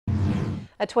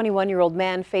A 21-year-old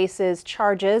man faces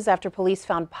charges after police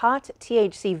found pot,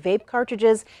 THC vape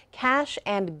cartridges, cash,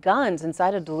 and guns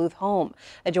inside a Duluth home.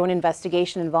 A joint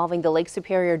investigation involving the Lake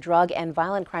Superior Drug and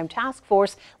Violent Crime Task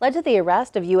Force led to the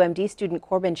arrest of UMD student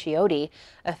Corbin Chiotti.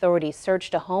 Authorities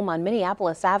searched a home on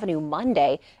Minneapolis Avenue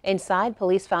Monday. Inside,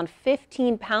 police found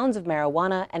 15 pounds of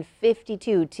marijuana and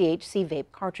 52 THC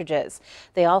vape cartridges.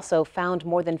 They also found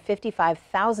more than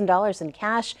 $55,000 in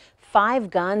cash, 5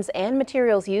 guns, and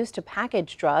materials used to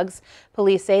package drugs.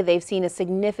 Police say they've seen a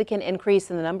significant increase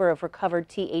in the number of recovered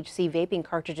THC vaping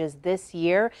cartridges this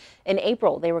year. In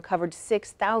April, they recovered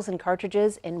 6,000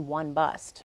 cartridges in one bust.